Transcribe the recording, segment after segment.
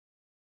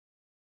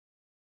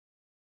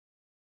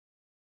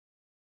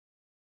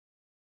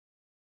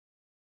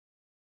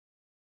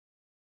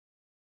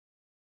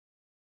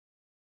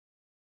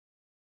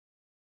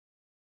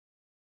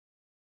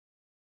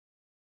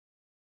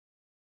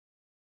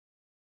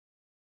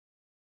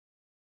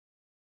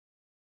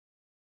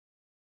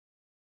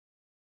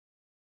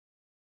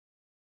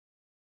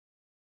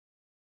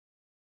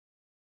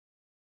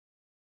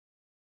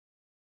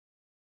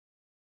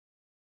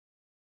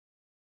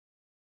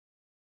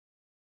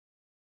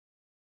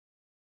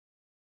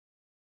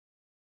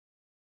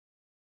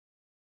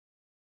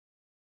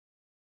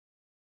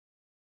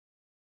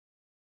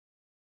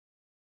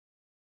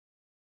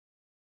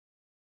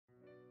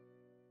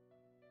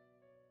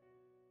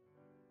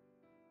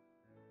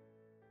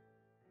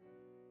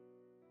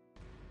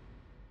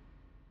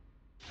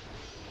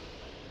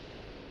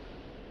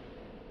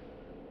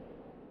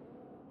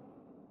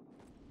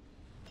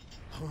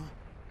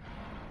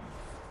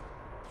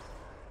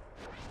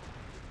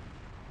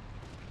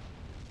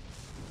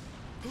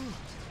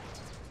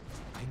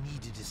I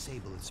need to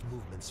disable its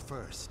movements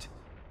first.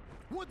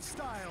 Wood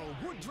style,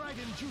 wood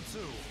dragon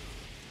jutsu.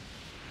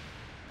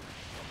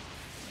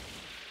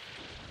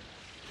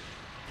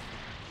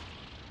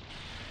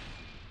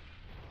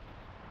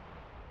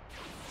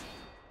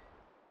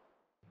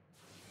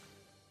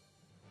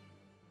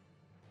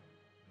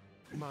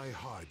 My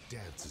heart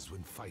dances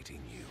when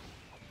fighting you.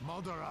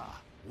 Madara,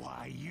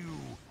 why you?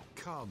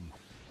 Come,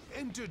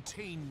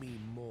 entertain me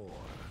more.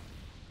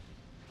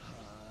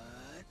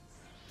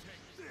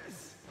 Take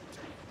this!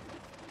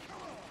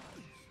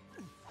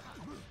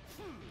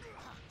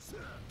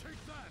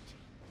 Take that!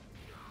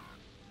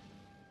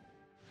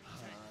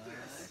 Take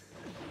this!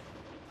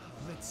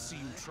 Let's see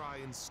you try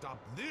and stop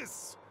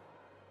this!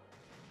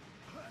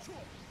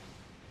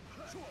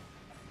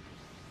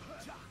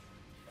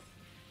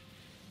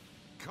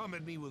 Come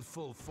at me with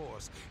full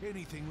force.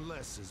 Anything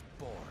less is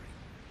boring.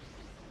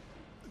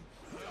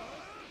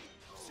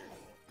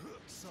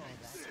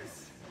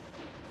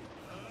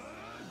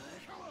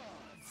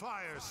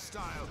 Fire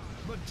style,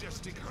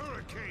 majestic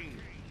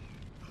hurricane!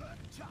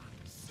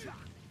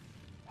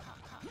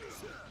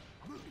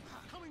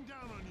 Coming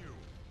down on you!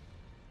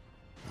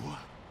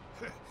 What?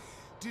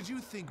 Did you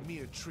think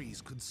mere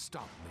trees could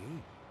stop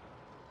me?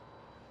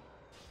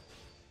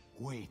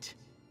 Wait,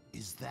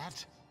 is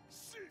that?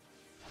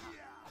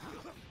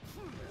 What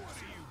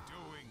are you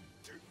doing?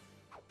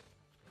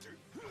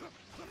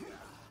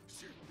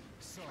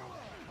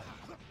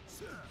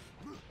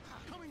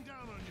 Coming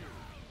down on you!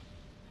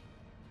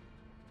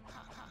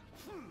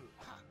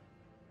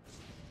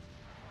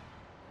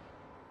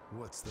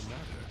 What's the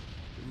matter?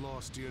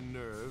 Lost your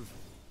nerve?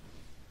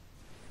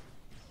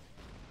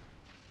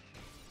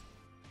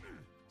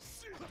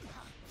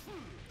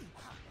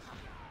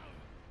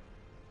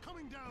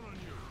 Coming down on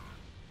you!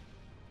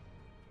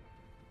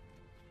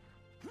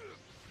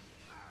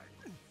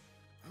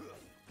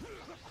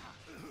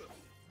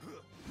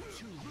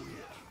 Too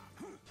weak.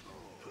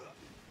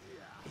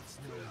 It's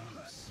no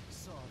use.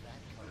 Saw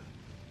that coming.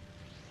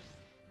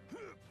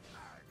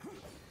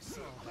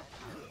 Saw that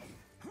coming.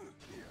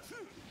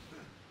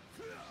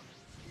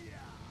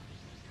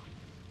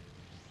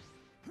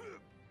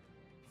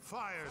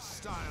 Fire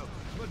style,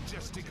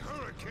 majestic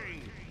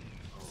hurricane!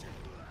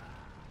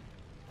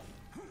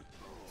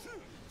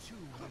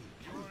 Too weak.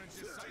 You're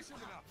indecisive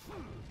enough!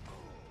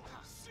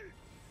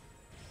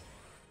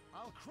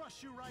 I'll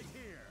crush you right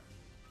here!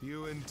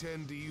 You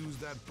intend to use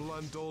that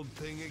blunt old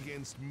thing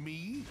against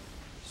me?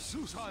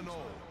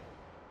 Susanoo!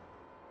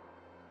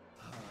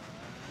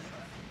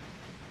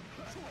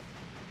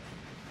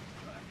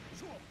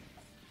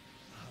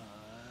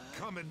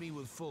 Come at me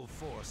with full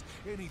force.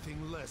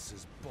 Anything less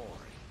is boring.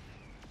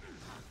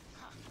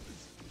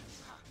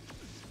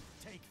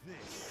 Take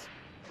this!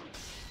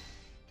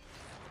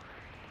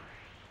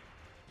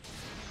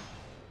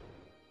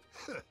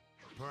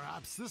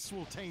 Perhaps this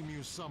will tame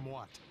you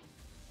somewhat.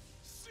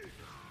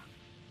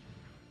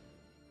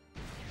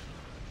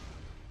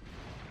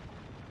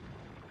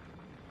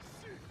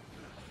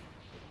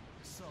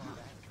 Saw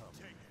that coming.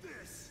 Take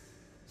this!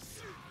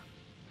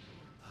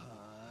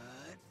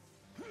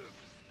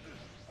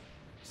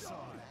 Saw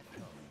that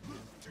coming.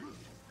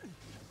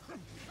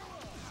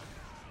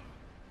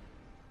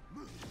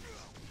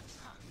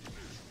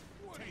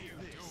 What are you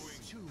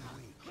doing? Too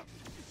weak.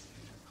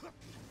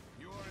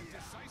 You are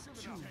indecisive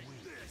enough.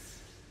 Take this!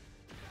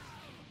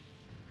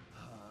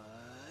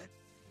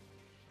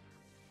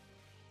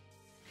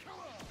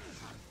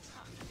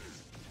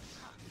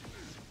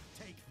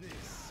 Take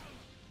this!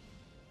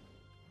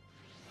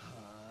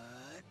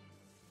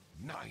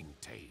 Nine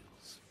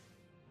tails.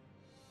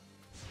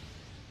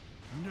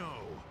 No!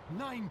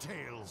 Nine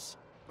tails!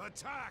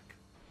 Attack!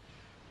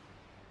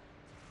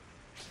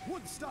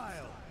 Wood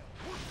style!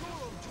 Wood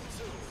golem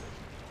jutsu!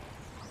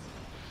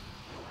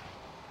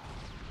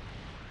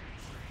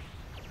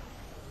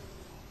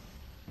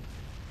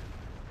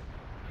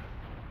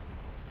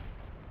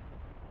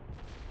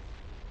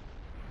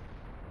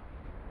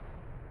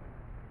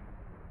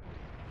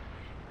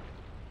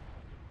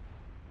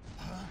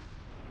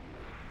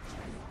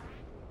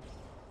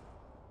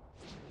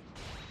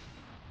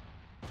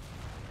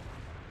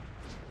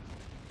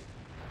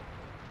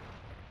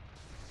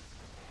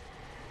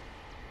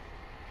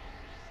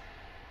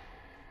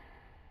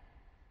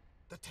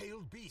 The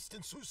tailed beast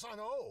in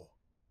Susanoo!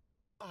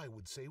 I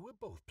would say we're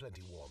both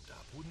plenty warmed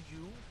up, wouldn't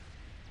you?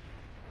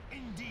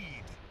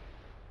 Indeed!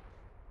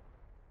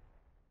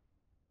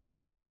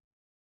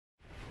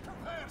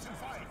 Prepare to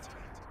fight!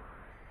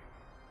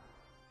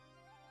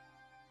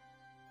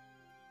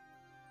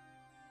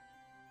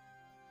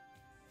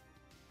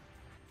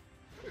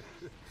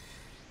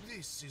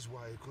 This is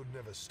why I could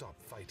never stop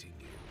fighting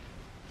you.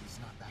 He's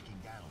not backing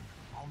down.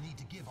 I'll need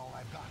to give all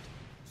I've got.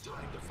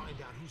 Time to find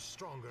out who's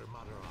stronger,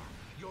 Madara.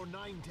 Your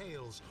nine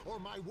tails or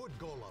my wood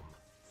golem.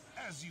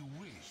 As you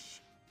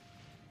wish.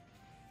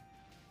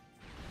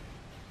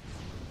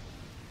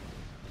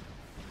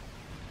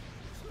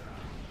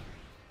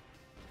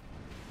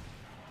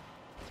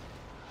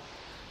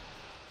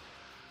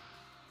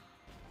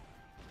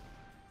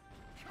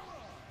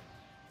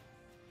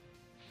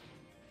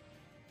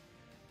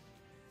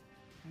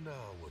 Now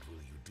what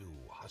will you do,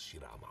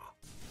 Hashirama?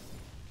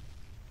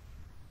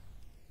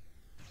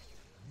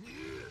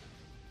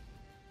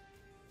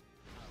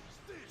 How's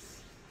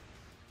this?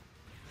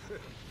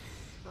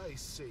 I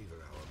savor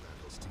our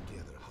battles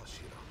together,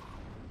 Hashirama.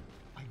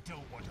 I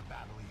don't want to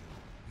battle you.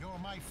 You're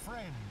my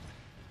friend.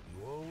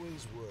 You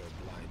always were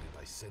blinded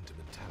by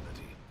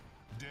sentimentality.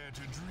 Dare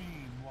to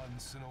dream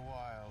once in a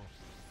while.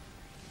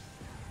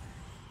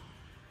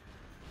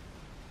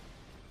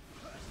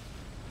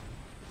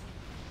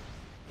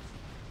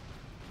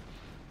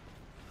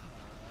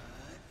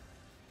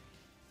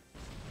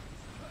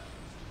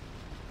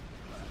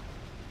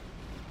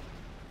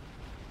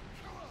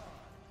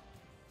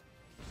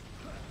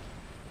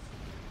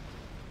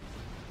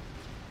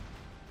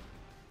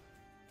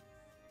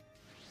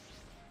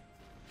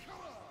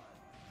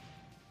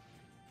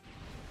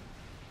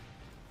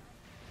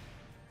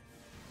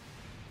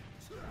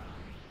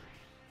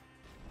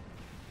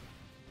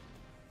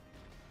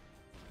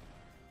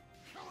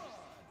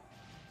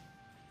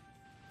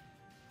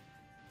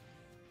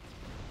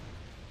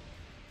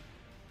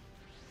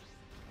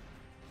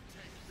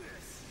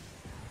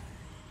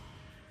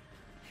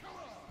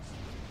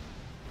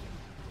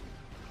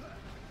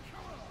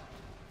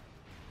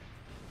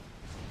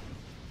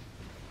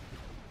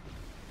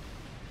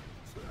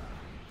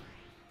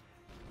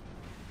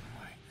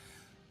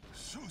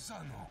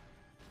 Susanoo!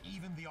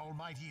 Even the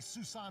almighty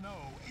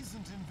Susanoo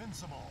isn't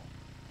invincible.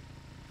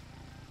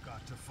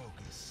 Got to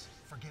focus.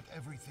 Forget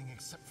everything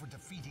except for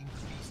defeating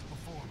the beast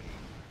before me.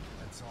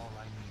 That's all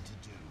I need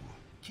to do.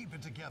 Keep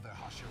it together,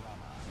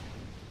 Hashirama.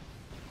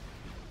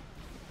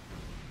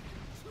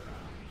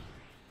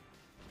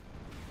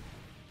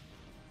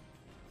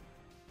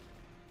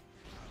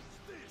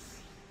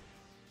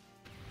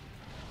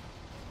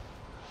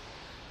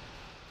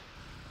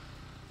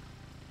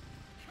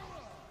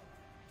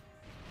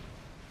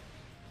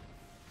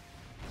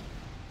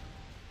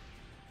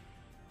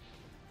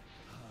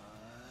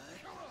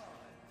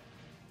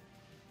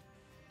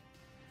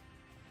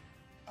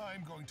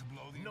 I'm going to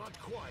blow the... Not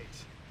quite.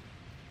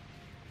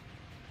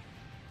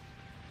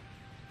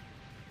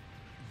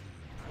 You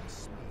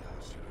impress me,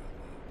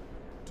 Hashirama.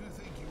 To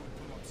think you would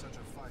put up such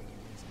a fight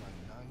against my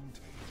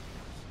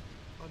nine-tailers.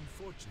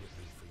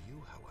 Unfortunately for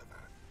you, however,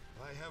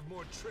 I have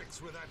more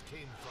tricks where that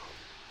came from.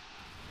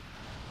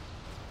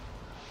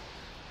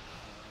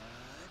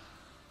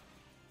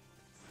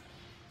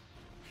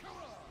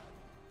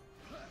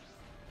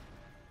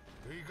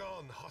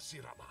 Begone,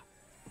 Hashirama.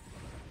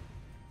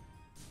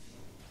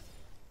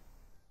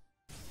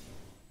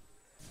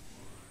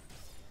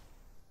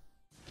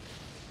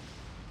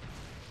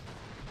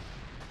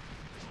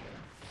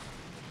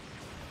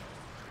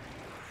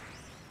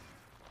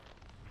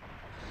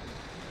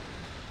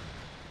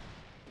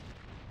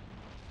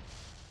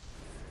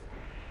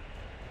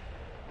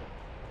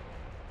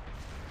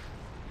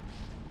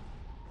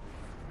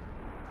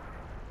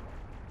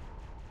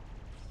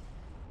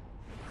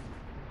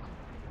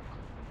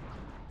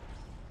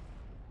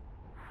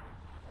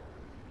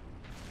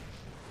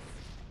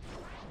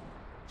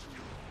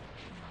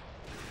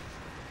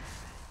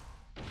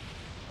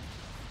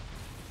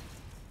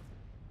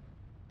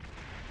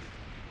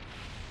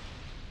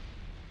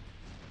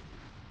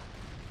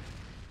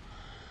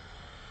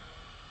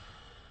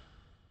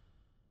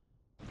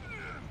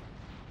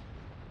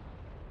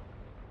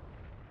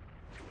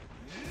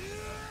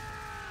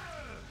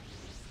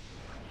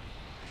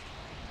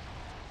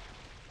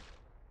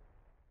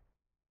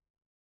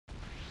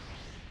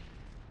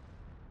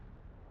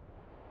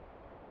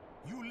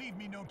 You leave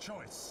me no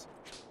choice.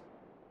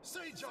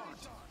 Sage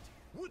Art!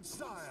 Wood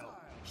Style!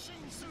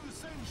 Shinsu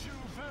Senshu,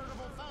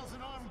 veritable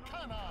thousand-arm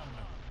Kanon!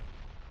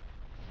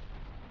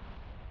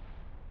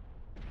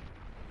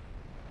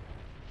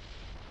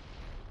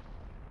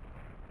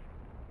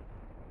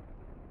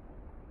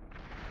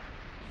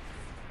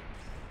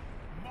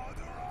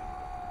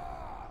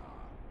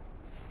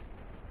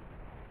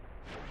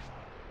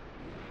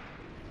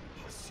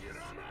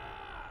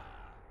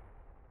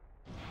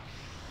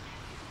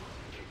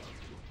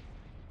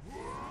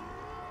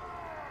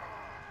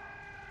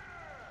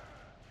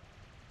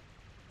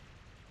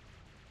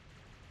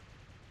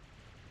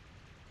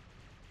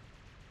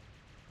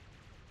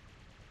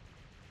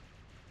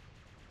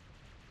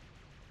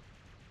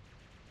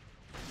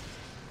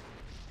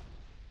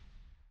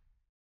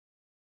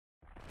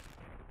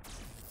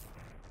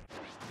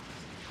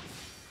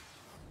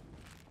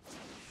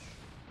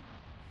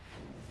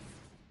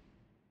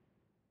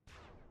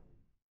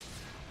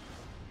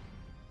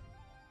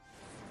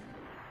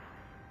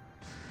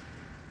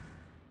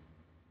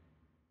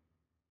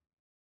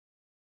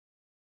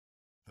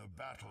 The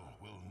battle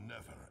will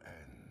never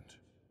end.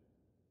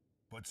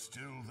 But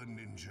still the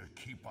ninja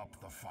keep up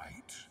the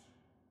fight.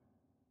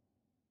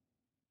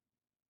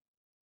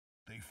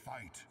 They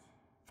fight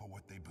for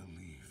what they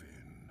believe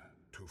in.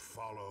 To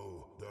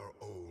follow their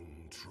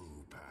own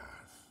true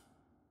path.